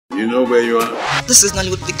You know where you are? This is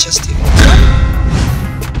Nollywoodpicturestv.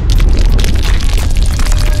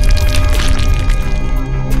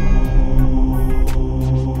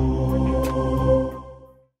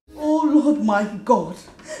 Oh Lord my God,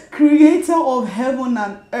 creator of heaven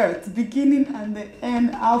and earth, beginning and the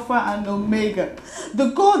end, Alpha and Omega,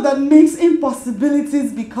 the God that makes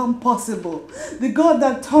impossibilities become possible, the God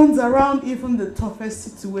that turns around even the toughest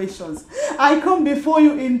situations. I come before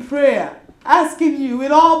you in prayer, asking you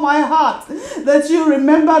with all my heart that you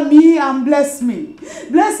remember me and bless me.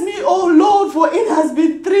 Bless me, oh Lord, for it has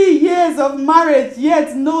been 3 years of marriage,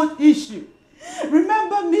 yet no issue.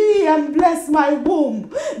 Remember me and bless my womb,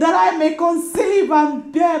 that I may conceive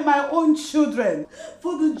and bear my own children.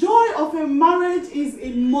 For the joy of a marriage is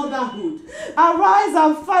in motherhood. Arise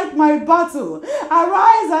and fight my battle.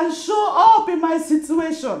 Arise and show up in my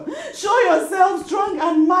situation. Show yourself strong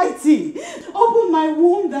and mighty. Open my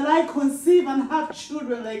womb that I conceive and have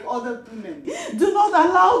children like other women. Do not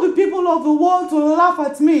allow the people of the world to laugh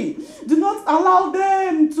at me. Do not allow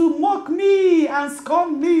them to mock me and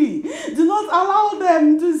scorn me. Do not allow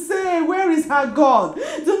them to say, where is her God?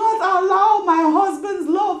 Do not allow my husband's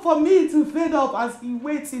love for me to fade up as he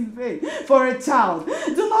waits in vain for a child.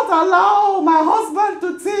 Do not allow my husband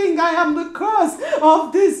to think I am the cause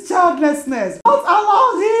of this childlessness. Do not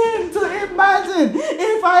allow him to imagine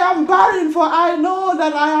if I am barren, for I know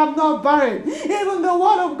that I am not barren. Even the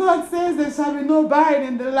word of God says there shall be no barren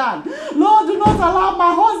in the land. Lord, do not allow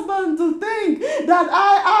my husband to think that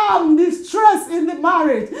I am distressed in the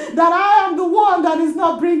marriage, that I am the one that is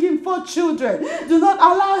not bringing forth children. Do not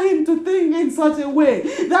allow him to think in such a way.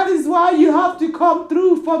 That is why you have to come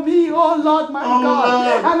through for me, oh Lord my God.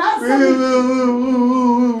 Lord. And answer me.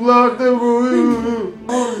 Lord,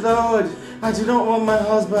 oh Lord, I do not want my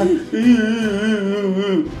husband.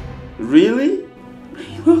 Really?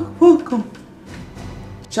 You're welcome.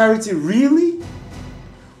 Charity, really?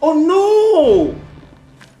 Oh no!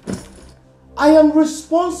 I am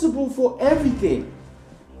responsible for everything.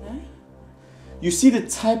 You see the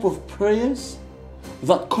type of prayers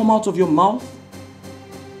that come out of your mouth?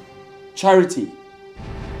 Charity,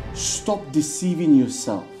 stop deceiving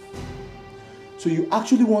yourself. So you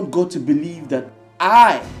actually want God to believe that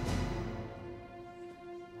I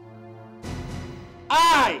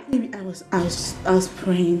Maybe I was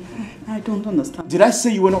praying. I don't understand. Did I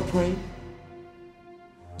say you were not praying?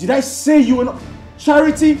 Did I say you were not?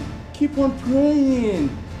 Charity, keep on praying.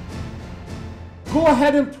 Go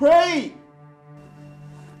ahead and pray.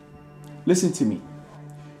 Listen to me.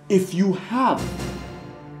 If you have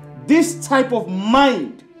this type of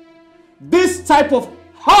mind, this type of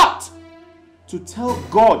heart to tell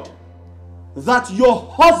God that your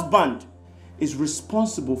husband is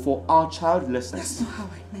responsible for our childlessness, That's not how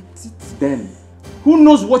I meant it. then who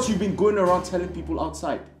knows what you've been going around telling people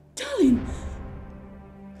outside? Darling,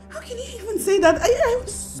 how can you even say that? I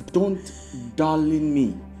was... Don't darling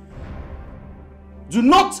me. Do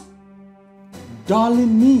not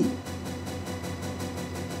darling me.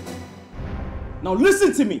 Now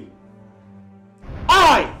listen to me.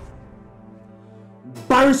 I,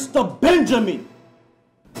 Barrister Benjamin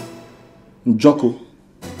Njoko,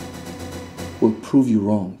 will prove you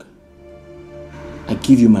wrong. I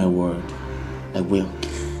give you my word. I will.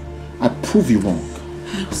 I prove you wrong.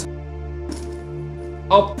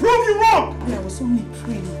 I'll prove you wrong! I was only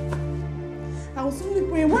praying. I was only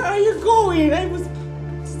praying. Where are you going? I was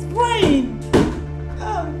just praying.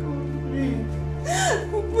 Oh, God, please.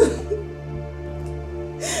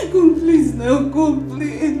 God, please now. God,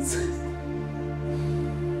 please.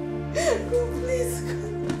 God, please.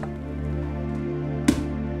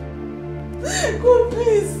 God,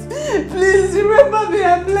 please. Please remember me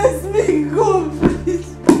and bless me. God,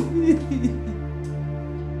 please.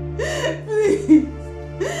 Please.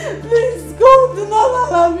 Please, God, do not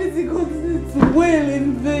allow me to continue to wail in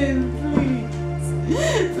vain, please.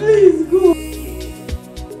 Please, God.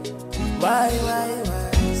 Why?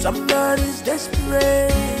 Somebody's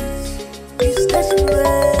desperate. He's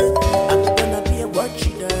desperate. I'm gonna be a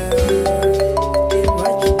watcher.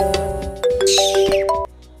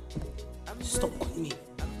 Stop calling me.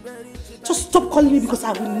 Just stop calling me because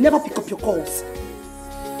I will never pick up your calls.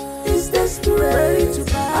 He's desperate.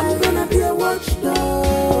 I'm gonna be a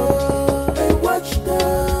watchdog. A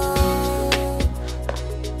watchdog.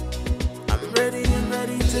 I'm ready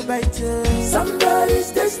to bite you.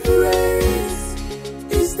 Somebody's desperate.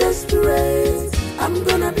 He's desperate. I'm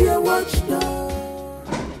gonna be a watchdog.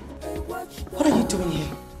 What are you doing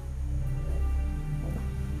here?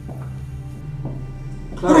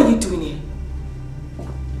 Clara, what are you doing here?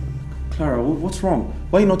 Clara, what's wrong?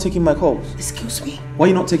 Why are you not taking my calls? Excuse me? Why are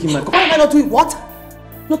you not taking my calls? Why am I not doing what?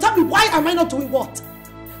 No, tell me, why am I not doing what?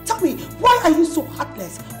 Tell me, why are you so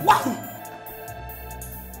heartless? Why?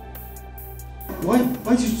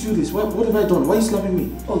 Why did you do this? What have I done? Why are you slapping me?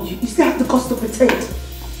 Oh, you still have the guts to pretend.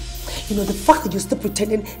 You know, the fact that you're still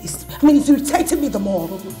pretending is, it's irritating me the more.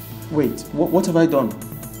 Wait, what have I done?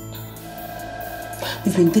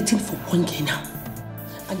 We've been dating for 1 year now.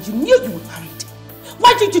 And you knew you were married.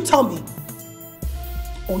 Why didn't you tell me?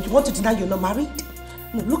 Or you want to deny you're not married?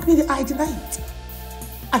 No, look me in the eye, deny it.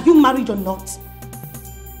 Are you married or not?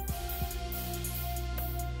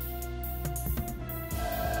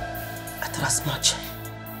 I thought as much.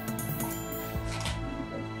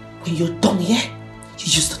 When you're done here, you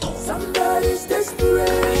use the door. Somebody's desperate.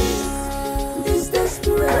 He's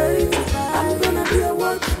desperate. I'm gonna be a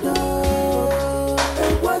watchdog.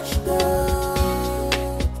 A watchdog.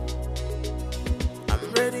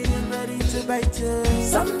 I'm ready to bite you.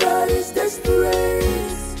 Somebody's desperate.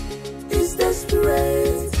 He's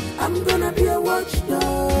desperate. I'm gonna be a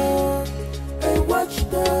watchdog. A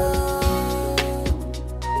watchdog.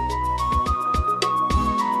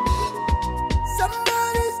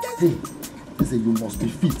 Hey, they say you must be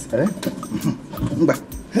fit, eh?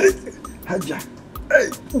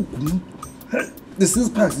 Hey, the 6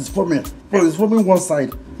 packs is forming, but it's forming one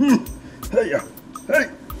side. Hey,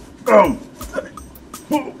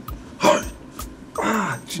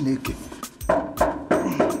 Chineke.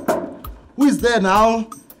 Who is there now?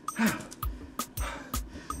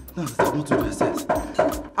 No, that's not what I said.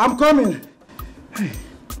 I'm coming. Hey,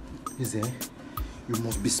 is there? You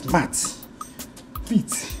must be smart,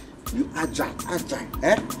 fit. You agile,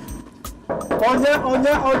 eh?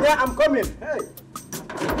 Onya, I'm coming. Hey.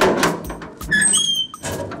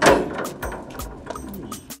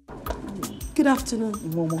 Good afternoon.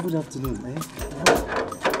 Mama, good afternoon, eh?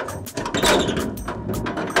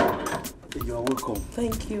 You are welcome.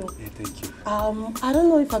 Thank you. Yeah, thank you. I don't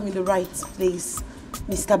know if I'm in the right place.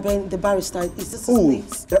 Mr. Ben, the barrister, is this his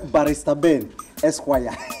place? Barrister Ben,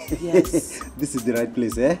 Esquire. Yes. This is the right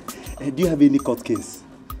place, eh? Do you have any court case?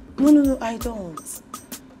 No, I don't.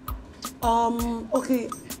 Okay,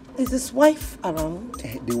 is his wife around?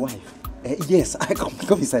 The wife? Yes, I come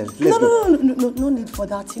inside. Let's go. No need for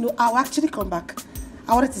that. You know, I'll actually come back.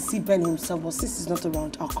 I wanted to see Ben himself, but since he's not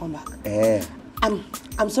around, I'll come back.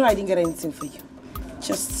 I'm sorry I didn't get anything for you.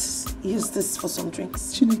 Just use this for some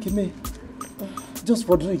drinks. Chineke me. Just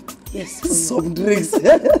for drink? Yes. Some drinks.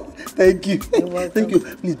 Thank you. You're welcome. Thank you.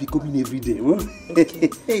 Please be coming every day. Okay.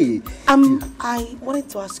 Hey. I wanted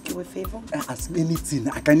to ask you a favor. Ask anything.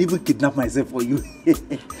 I can even kidnap myself for you.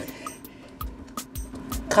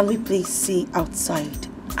 Can we please see outside?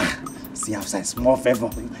 See outside, small favor.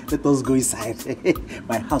 Let us go inside.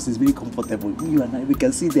 My house is very comfortable. You and I, we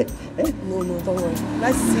can see there. Eh? No, don't worry.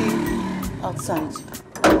 Let's see outside.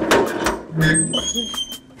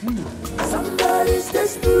 Somebody's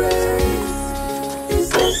desperate. He's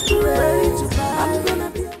desperate. I'm gonna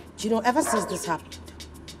be. You know, ever since this happened,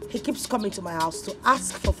 he keeps coming to my house to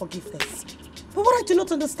ask for forgiveness. But what I do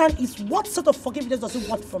not understand is what sort of forgiveness does he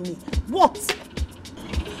want from me? What?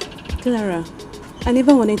 Clara, I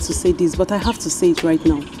never wanted to say this, but I have to say it right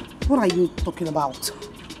now. What are you talking about?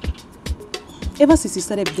 Ever since you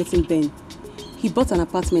started dating Ben, he bought an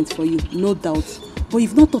apartment for you, no doubt. But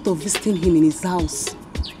you've not thought of visiting him in his house.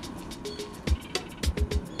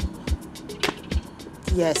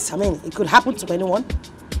 Yes, it could happen to anyone.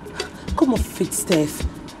 Come on, fit Steph.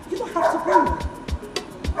 You don't have to blame me.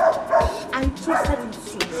 I trusted him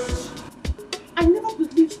so much. I never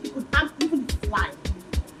believed he could harm even fly.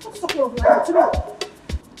 What's talking of lying to me?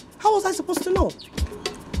 How was I supposed to know?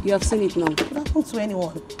 You have seen it now. It could happen to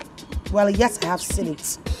anyone. Well, yes, I have seen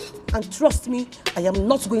it. And trust me, I am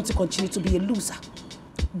not going to continue to be a loser.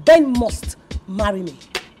 Ben must marry me.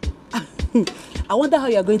 I wonder how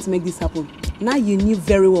you are going to make this happen. Now you knew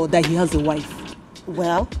very well that he has a wife.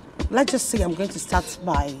 Well, let's just say I'm going to start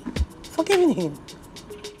by forgiving him.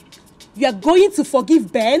 You are going to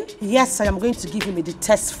forgive Ben? Yes, I am going to give him a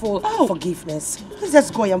detestful forgiveness. Let's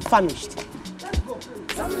just go, I am famished. Let's go,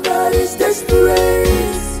 please. Somebody's desperate.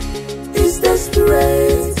 He's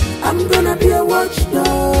desperate. I'm gonna be a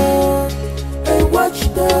watchdog. A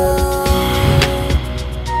watchdog.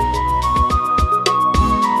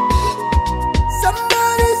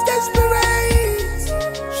 Somebody's desperate.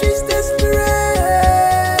 She's desperate.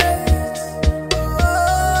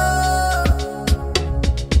 Oh,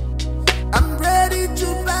 I'm ready to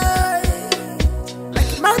bite.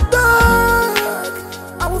 Like my dog,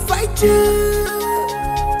 I will fight you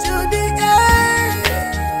to the end.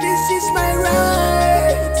 This is my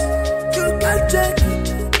right. You can't take it.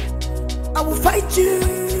 I will fight you.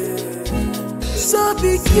 So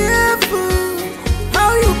be careful how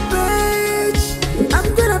you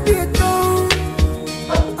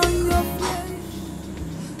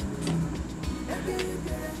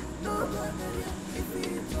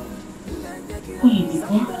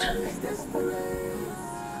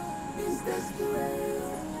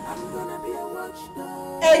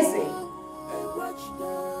Eze!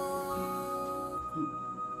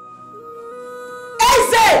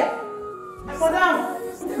 Eze! Madam!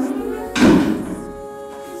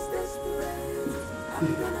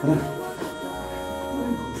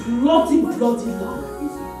 Bloody lie.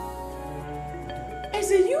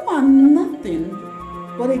 Eze, you are nothing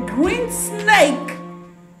but a green snake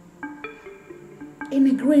in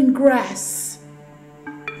the green grass.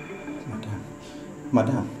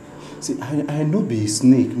 Madam, see, I know be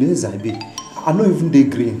snake, yes I be. I know even the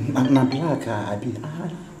green, and black I be.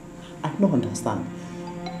 I don't understand.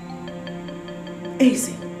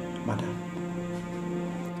 Eze. Madam.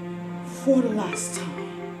 For the last time.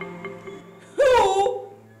 Who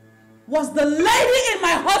was the lady in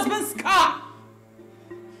my husband's car?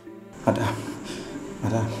 Madam,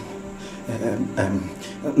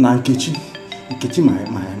 now Nkechi,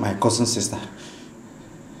 my cousin sister.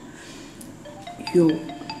 Your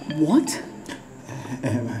what?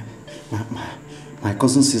 My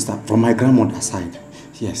cousin sister from my grandmother's side.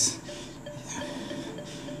 Yes.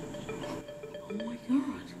 Oh my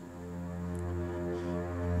God.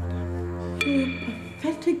 You're a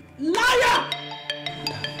pathetic liar!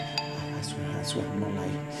 I swear I'm not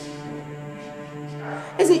lying.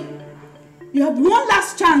 Is it? You have one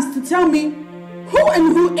last chance to tell me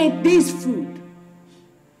who ate this food?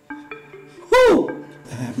 Who?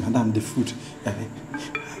 Madam, the food.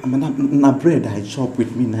 Madam, na bread I chop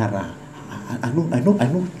with me Nara. I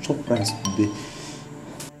know chop rice today.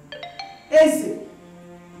 Is it?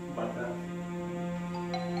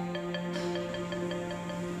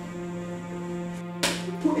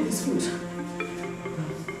 Who ate this food?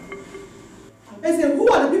 I said,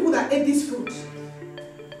 who are the people that ate this food?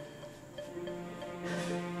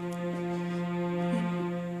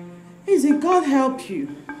 Is it God help you?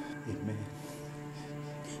 Amen.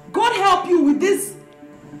 God help you with this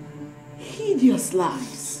hideous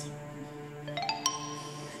lies.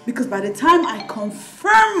 Because by the time I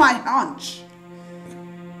confirm my hunch,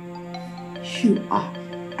 you are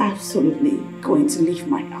absolutely going to leave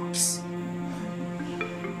my house.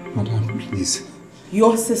 Madam, please.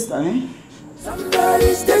 Your sister, eh?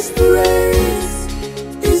 Somebody's desperate.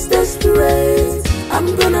 He's desperate.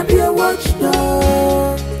 I'm gonna be a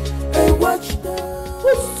watchdog. A watchdog.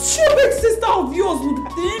 What stupid sister of yours would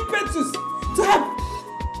have the impetus to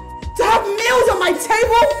have meals on my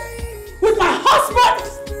table with my husband?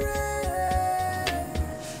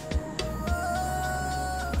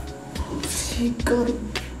 God,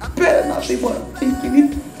 better not be what I'm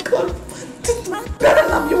thinking. God, this better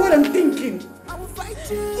not be what I'm thinking.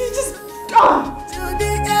 You just To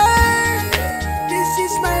the end, this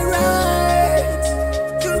is my right.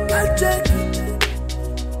 You can't take it.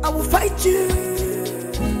 I will fight you.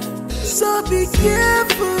 So be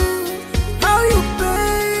careful how you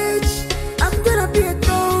page. I'm gonna be a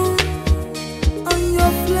thorn on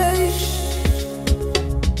your flesh.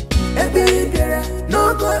 Ebere,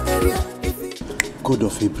 no go area. God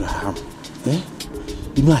of Abraham, eh?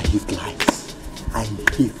 You know I hate lies. I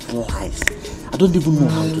hate lies. I don't even know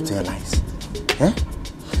how to tell lies. Eh?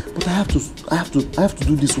 But I have to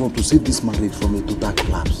do this one to save this marriage from a total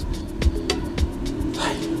collapse.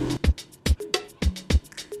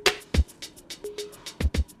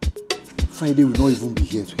 Friday will not even be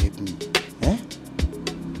here to help me. Eh?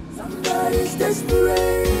 Somebody's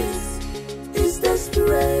desperate. He's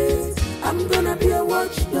desperate. I'm gonna be a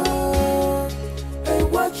watchdog. A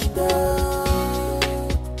watchdog.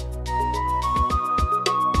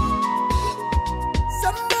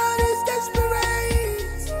 Somebody's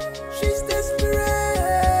desperate. She's desperate.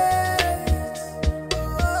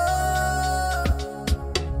 Oh,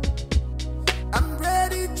 I'm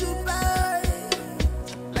ready to buy.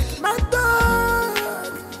 Like my dog,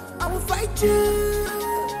 I will fight you.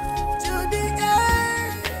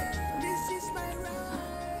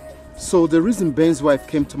 So the reason Ben's wife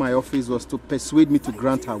came to my office was to persuade me to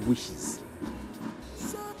grant her wishes.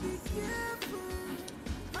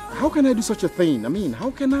 How can I do such a thing? I mean,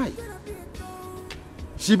 how can I?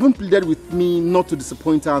 She even pleaded with me not to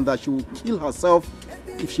disappoint her and that she will kill herself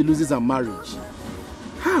if she loses her marriage.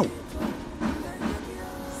 How?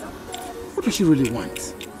 What does she really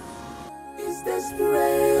want? He's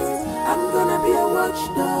desperate. I'm gonna be a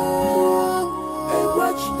watchdog. A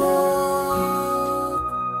watchdog.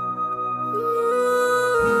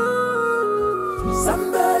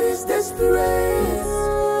 Somebody's desperate.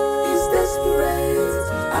 He's desperate.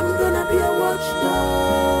 I'm gonna be a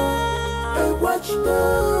watchdog. A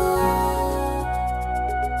watchdog.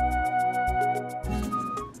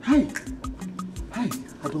 Hi.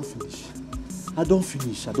 I don't finish.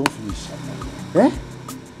 Eh?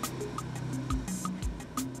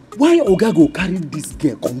 Why Oga go carry this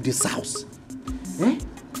girl come this house? Eh?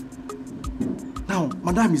 Now,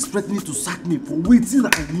 madam is threatening to sack me for waiting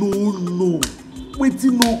I no.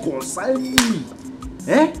 Waiting no concern me.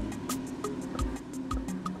 Eh?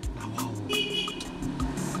 Wow.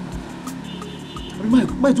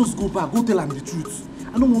 Might just go back, go tell him the truth.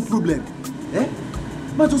 I don't want problem. Eh?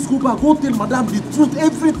 Might just go back, go tell madam the truth,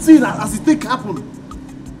 everything as it take happen.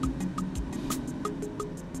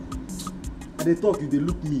 And they talk, if they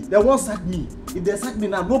look me, they won't sack me. If they sack me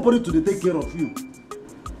now, nobody to take care of you.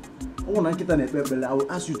 I will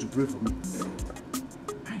ask you to pray for me.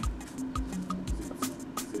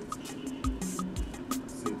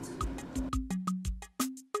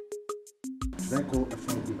 Should I call a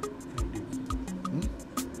Friday?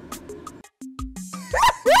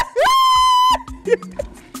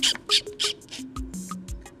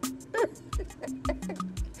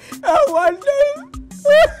 I wonder.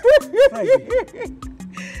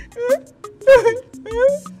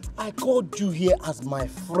 I called you here as my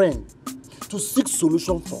friend to seek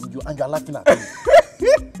solution from you, and you are laughing at me.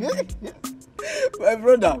 My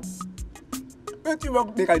brother, what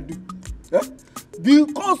you think I do? Eh?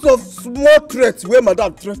 Because of small threats where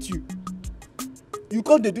madam threat you, you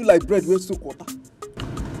can't do like bread with soak water.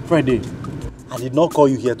 Friday, I did not call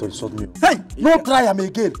you here to insult me. Hey, no try am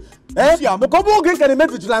again. Eh? But come again can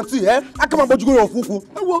make vigilante, eh? I come about you go your fuku.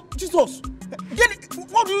 Hey, well, Jesus.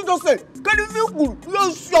 What did you just say? Can you feel good?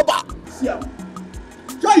 You're sure. See him.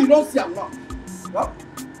 Sure you don't see him now. Yeah?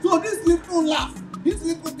 So this little laugh, this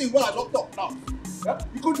little thing what I just talk now, yeah?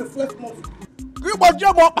 You go to flex muscle. You want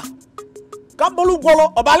job up? Kambolu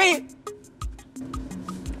Golo Obali.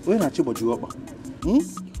 When I chebo you up? Who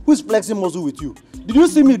is flexing muscle with you? Did you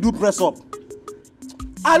see me do press up?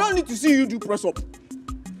 I don't need to see you do press up.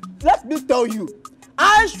 Let me tell you,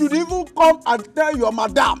 I should even come and tell your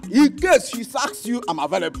madam in case she sacks you, I'm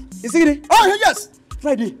available. Is it? Oh, yes.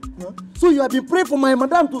 Friday. Huh? So you have been praying for my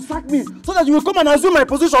madam to sack me so that you will come and assume my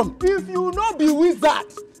position. If you not be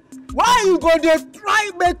wizard, why you go there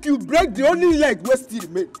try make you break the only leg we still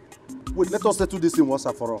make? Wait, let us settle this in once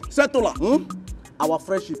and for all. Settle her. Our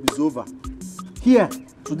friendship is over. Here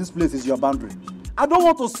to this place is your boundary. I don't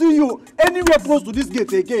want to see you anywhere close to this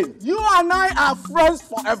gate again. You and I are friends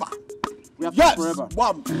forever. We are friends forever.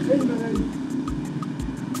 One.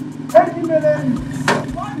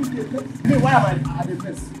 Why am I at the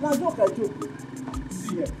place? Now joke I joke.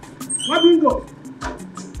 See here. Why bingo?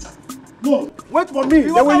 No. Wait for me.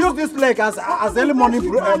 They will use this leg as early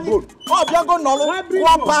morning boat. Oh, you're going to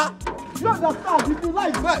you understand? If you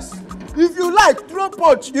like best. If you like, throw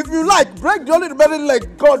punch. If you like, break the only remaining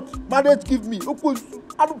leg God managed give me.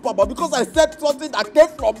 Because I said something that came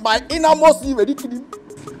from my innermost even.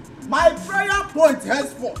 My prayer point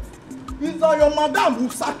henceforth is that your madam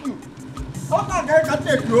will sack you. Other guy can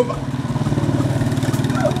take you over.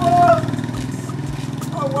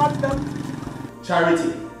 I want them.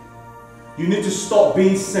 Charity, you need to stop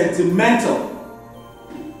being sentimental.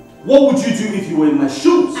 What would you do if you were in my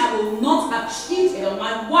shoes? I will not have cheated on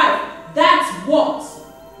my wife. That's what.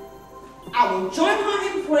 I will join her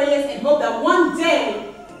in prayers and hope that one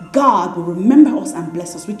day God will remember us and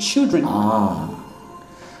bless us with children.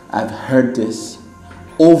 I've heard this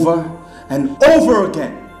over and over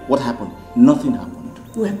again. What happened? Nothing happened.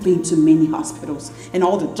 We have been to many hospitals and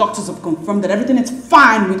all the doctors have confirmed that everything is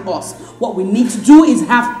fine with us. What we need to do is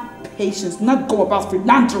have patience, not go about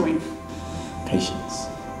philandering. Patience.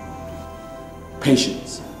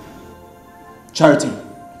 Patience. Charity,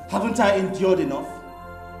 haven't I endured enough?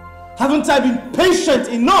 Haven't I been patient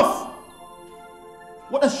enough?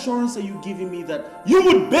 What assurance are you giving me that you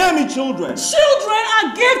would bear me children? Children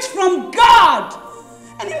are gifts from God.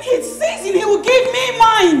 And in His season, He will give me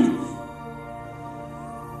mine.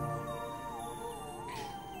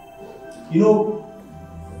 You know,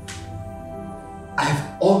 I've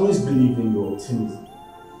always believed in your optimism.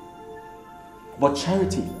 But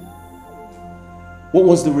Charity, what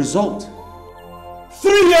was the result?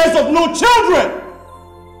 3 years of no children!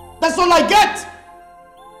 That's all I get!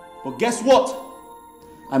 But guess what?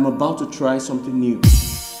 I'm about to try something new.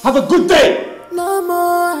 Have a good day! No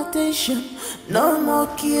more attention, no more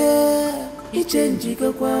care.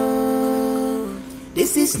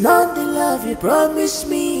 This is not the love you promised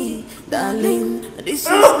me, darling. This is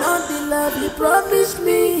not the love you promised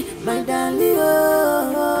me, my darling.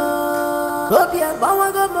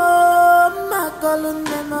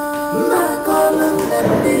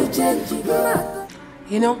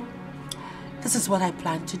 You know, this is what I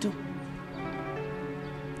plan to do.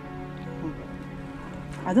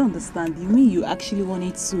 I don't understand. You mean you actually want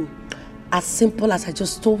it to? As simple as I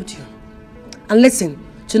just told you. And listen,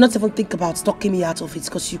 Do not even think about talking me out of it,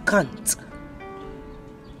 because you can't.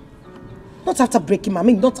 Not after breaking my,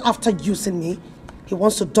 not after using me. He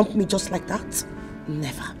wants to dump me just like that?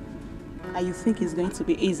 Never. And you think it's going to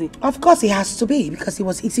be easy? Of course it has to be, because it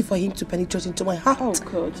was easy for him to penetrate into my heart. Oh,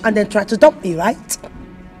 God. And then try to dump me, right?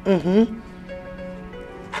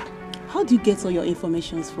 How do you get all your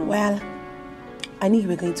information from? Well, I knew you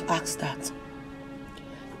were going to ask that.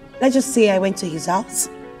 Let's just say I went to his house,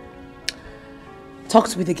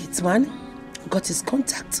 talked with the gatesman, got his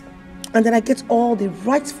contact, and then I get all the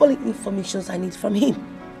rightful information I need from him.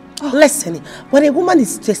 Listen, when a woman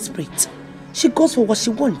is desperate, she goes for what she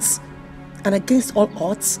wants. And against all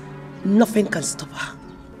odds, nothing can stop her.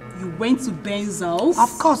 You went to Ben's house?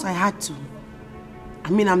 Of course I had to.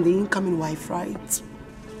 I'm the incoming wife, right?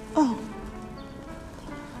 Oh.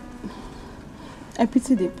 I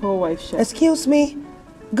pity the poor wife, Chef. Excuse me?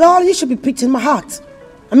 Girl, you should be pitying my heart.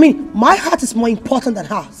 My heart is more important than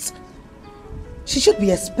hers. She should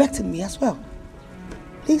be expecting me as well.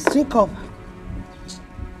 Please drink up.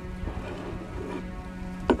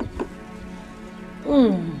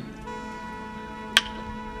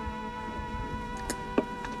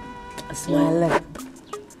 Smile.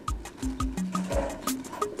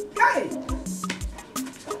 Hey!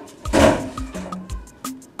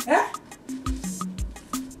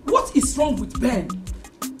 What is wrong with Ben?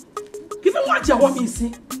 Even what you want me to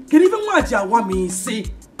say? Even what you want me to say?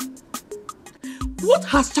 What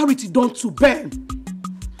has Charity done to Ben?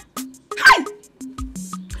 Hey!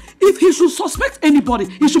 If he should suspect anybody,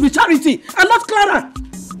 it should be Charity and not Clara.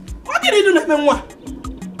 What did he do to Ben?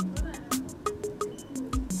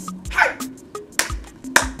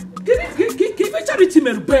 Charity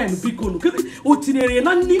men Ben Bikono. Otinere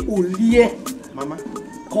nani olie. Mama.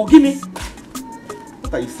 Kogini.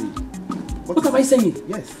 What are you saying? What am I saying?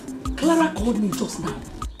 Yes. Clara called me just now.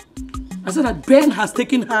 I said that Ben has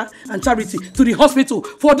taken her and Charity to the hospital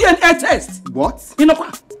for DNA test. What?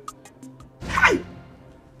 Hi!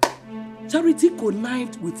 Charity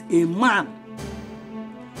connived with a man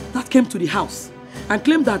that came to the house and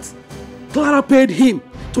claimed that Clara paid him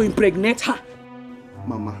to impregnate her.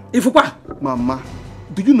 Mama. Ifukwa. Mama,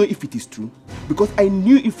 do you know if it is true? Because I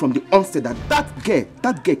knew it from the onset that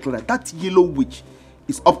that girl, Clara, that yellow witch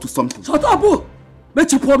is up to something. Shut up, boo!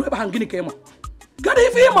 Bet you poor hanging came. Got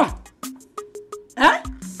it, eh?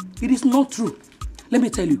 It is not true. Let me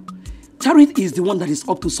tell you, Charity is the one that is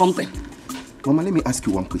up to something. Mama, let me ask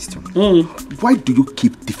you one question. Why do you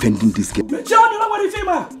keep defending this girl? It's Charity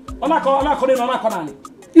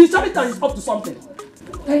that is up to something.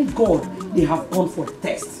 Thank God they have gone for a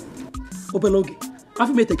test. Obelogi,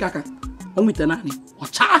 I've made a kaka.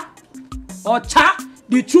 Ocha!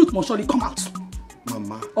 The truth must surely come out.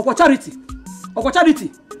 Mama. Charity.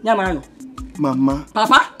 Mama.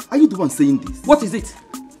 Papa. Are you the one saying this? What is it?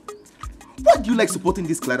 Why do you like supporting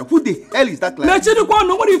this Clara? Who the hell is that Clara?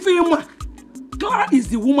 Nobody feel. Clara is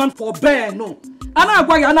the woman for bear, no.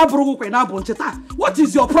 What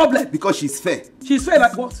is your problem? Because she's fair. She's fair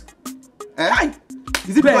like what? Eh?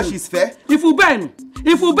 Is it because she's fair? If you burn.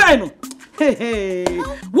 Hey.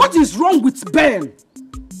 What is wrong with Ben?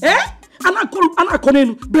 Eh?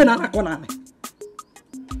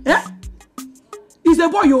 Eh? He's a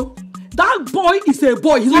boy, yo. That boy is a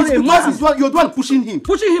boy. He's not a man. You're the one pushing him.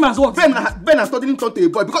 Pushing him as what? Ben has totally turned to a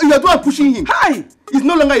boy because you're the one pushing him. Hi! He's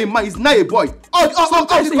no longer a man. He's now a boy.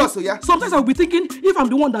 Sometimes I'll be thinking if I'm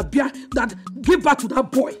the one that gave birth to that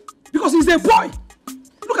boy because he's a boy.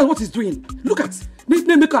 Look at what he's doing. Look at.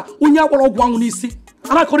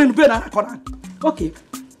 Okay,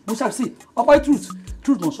 we shall see. About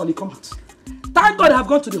truth must surely come out. Thank God I have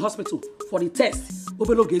gone to the hospital for the test.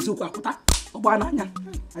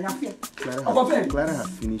 Clara has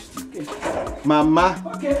finished. Okay. Mama.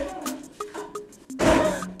 Okay.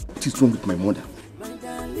 What is wrong with my mother?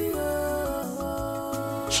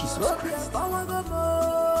 Jesus Christ.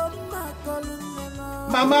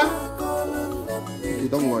 Mama. Okay,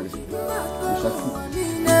 don't worry. We shall see.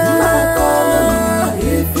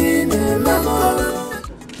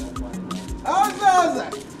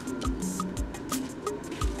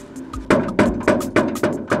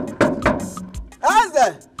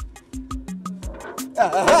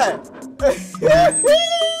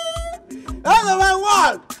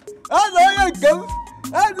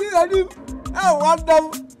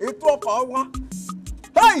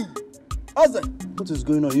 What is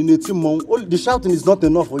going on? You need some more. The shouting is not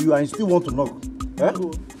enough for you and you still want to knock. Eh?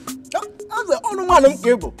 That's the only one I'm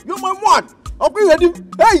able. You're my one. I'll be ready.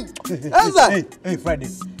 Hey, Friday.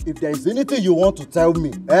 If there is anything you want to tell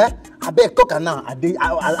me, I beg talk now.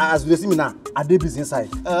 As you see me now, I dey busy inside.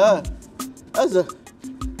 I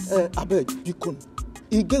beg, Bikon.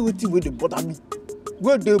 he get with where they bother me.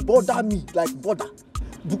 Where they bother me like bother.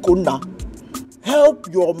 Bukona, help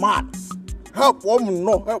your man. Help woman,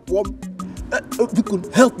 no help woman. Bukon,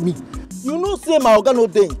 help me. You know, say my organ no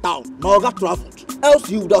day in town. My organ traveled. Else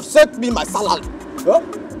you would have sent me my salary. Huh?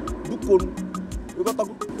 Bukon, you got to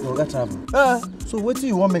go. Your organ travel. So what do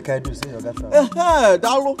you want make I do? Say your organ travel.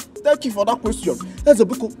 Dalo, thank you for that question. As a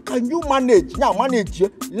Bukon, can you manage? Yeah, manage.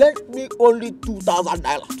 Let me only 2,000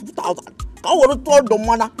 naira. 2,000. Can you turn the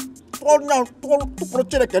money? Turn to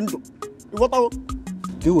project and do. You got to go.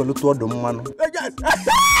 You will look toward the man. Yes.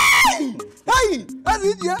 Hey, that's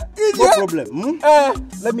easier. No problem.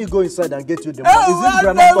 Let me go inside and get you the money. Is it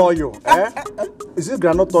granite oil? Is it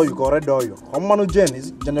granite oil or red oil? How many gen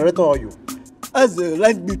is generator oil? As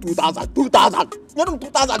lend me 2,000. 2,000. You know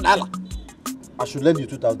 2,000 naira. I should lend you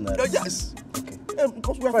 2,000 naira. Yes. Okay.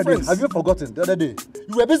 Because we are friends. Have you forgotten the other day?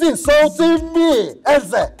 You were busy insulting me,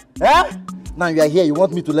 Eze. Now you are here, you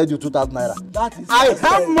want me to lend you 2,000 naira. That is I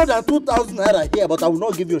have more than 2,000 naira here, but I will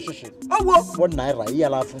not give you a shishi. Oh, what? 1 naira, here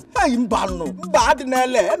laughing. Hey, Mbano. Bad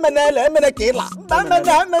nele, emene kela.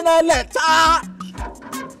 Emene ta.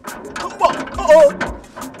 Oh.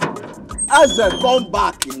 As I come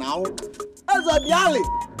back now. As I biali.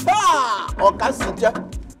 Ha! Okasija.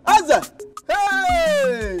 As I.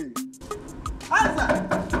 Hey! As I.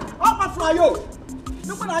 Oh, my fly yo.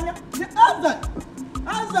 Look at Anya. As I.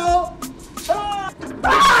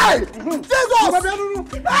 Hey! Jesus! Hey!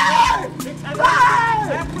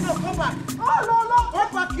 Come back! Oh, no!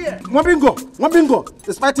 Come back here! One bingo!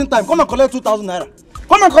 It's fighting time. Come and collect 2,000 naira.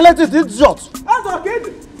 Come and collect it, it's short. That's okay.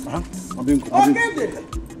 One bingo. Okay.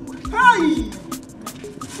 Hey!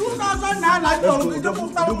 2,000 naira. Dog.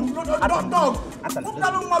 Put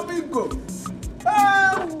that on my bingo.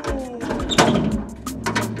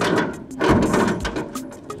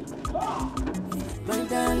 My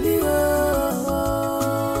darling,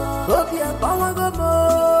 hope you're power go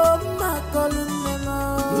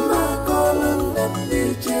my calling them,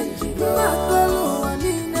 they change it. My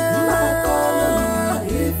calling,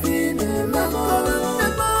 if in my calling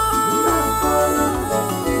them,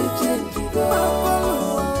 they change it. My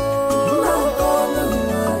calling,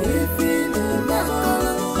 if in my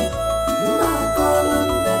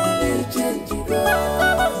calling them, they change it.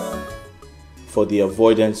 For the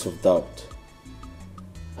avoidance of doubt,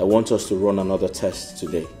 I want us to run another test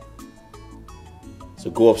today. So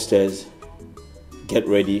go upstairs, get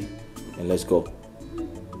ready, and let's go.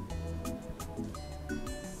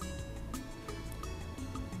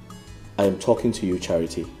 I am talking to you,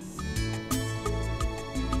 Charity.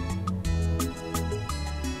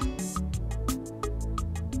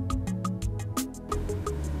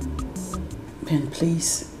 Ben,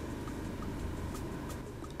 please.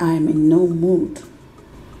 I am in no mood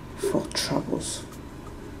for troubles.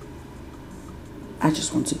 I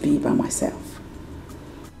just want to be by myself.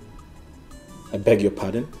 I beg your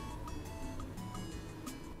pardon?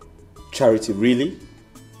 Charity, really?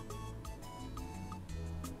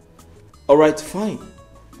 All right, fine.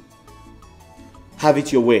 Have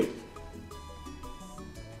it your way.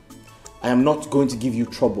 I am not going to give you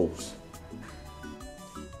troubles.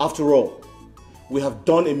 After all, we have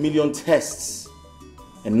done 1,000,000 tests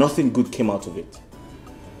and nothing good came out of it.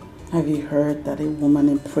 Have you heard that a woman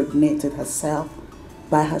impregnated herself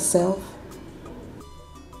by herself?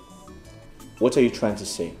 What are you trying to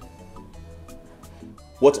say?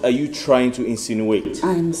 What are you trying to insinuate?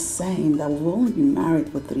 I'm saying that we've only been married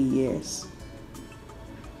for 3 years.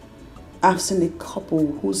 I've seen a couple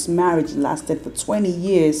whose marriage lasted for 20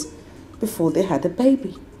 years before they had a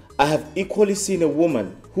baby. I have equally seen a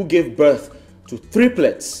woman who gave birth to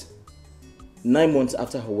triplets 9 months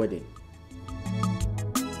after her wedding.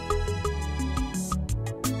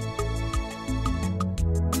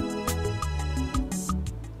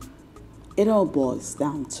 It all boils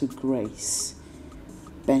down to grace,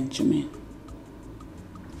 Benjamin.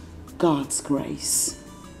 God's grace.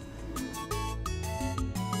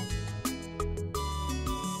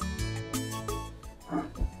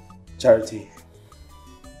 Charity,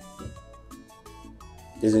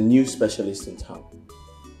 there's a new specialist in town.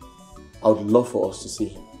 I would love for us to see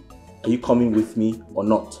him. Are you coming with me or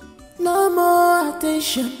not? No more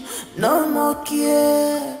attention, no more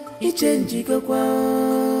care.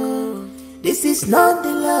 This is not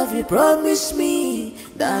the love you promised me,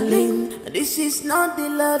 darling. This is not the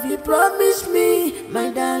love you promised me, my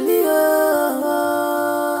darling.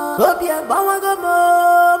 Hope you're ma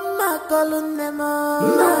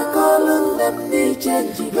calling them, they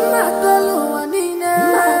change. Ma calling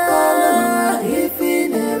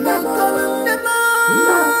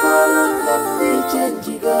them, they change.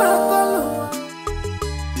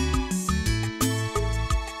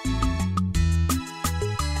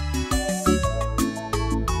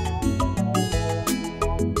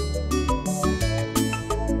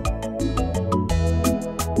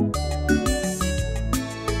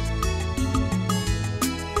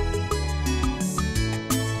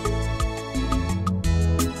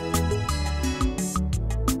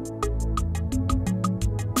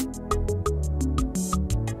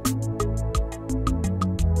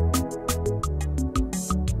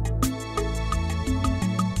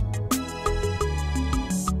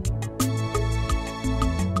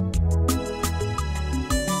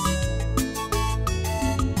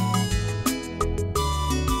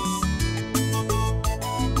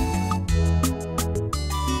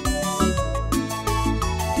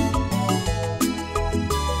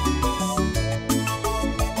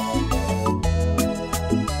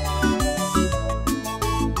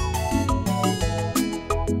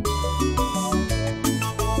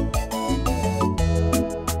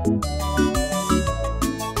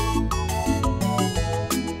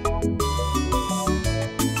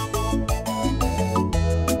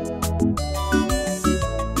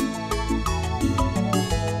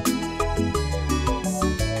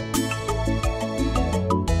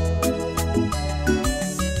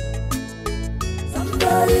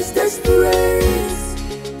 Somebody's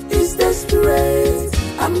desperate, is desperate.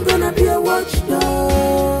 I'm gonna be a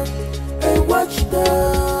watchdog, a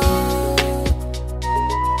watchdog.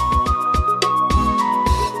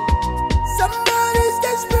 Somebody's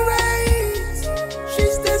desperate,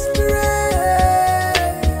 she's desperate.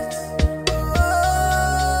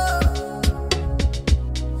 Oh,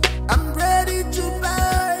 I'm ready to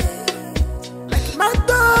bite like my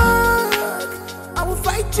dog. I will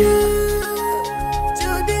fight you to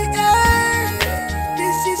the end.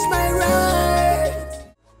 This is my right.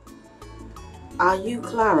 Are you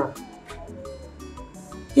Clara?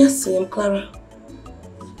 Yes, I am Clara.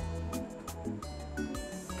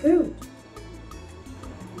 Good.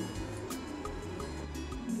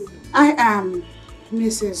 I am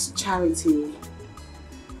Mrs. Charity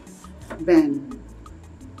Ben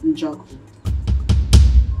Njoku,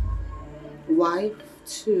 wife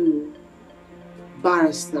to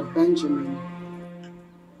barrister Benjamin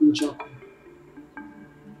Njoku.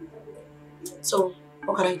 So,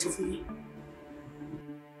 what can I do for you?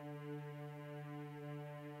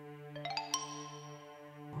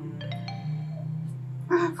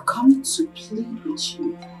 I have come to plead with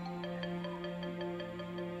you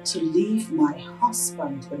to leave my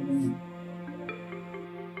husband alone.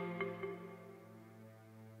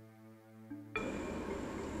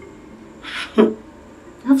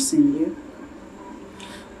 I've seen you.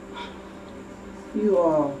 You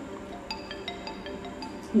are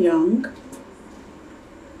young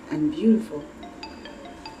and beautiful.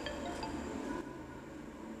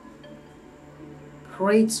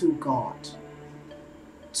 Pray to God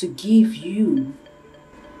to give you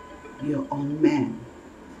your own man.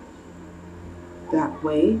 That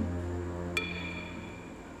way,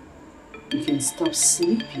 you can stop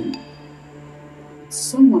sleeping with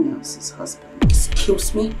someone else's husband.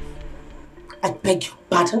 Excuse me? I beg your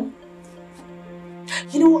pardon?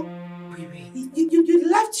 You know what? You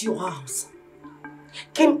left your house,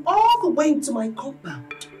 came all the way into my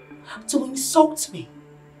compound to insult me.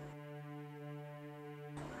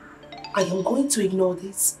 I am going to ignore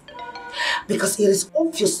this because it is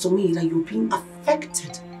obvious to me that you're being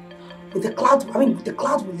affected with the cloud. With the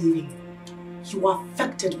cloud we live in. You are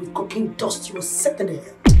affected with cocaine dust you are sitting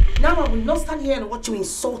there. Now I will not stand here and watch you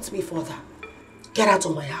insult me further. Get out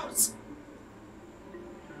of my house.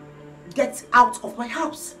 Get out of my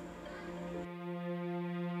house.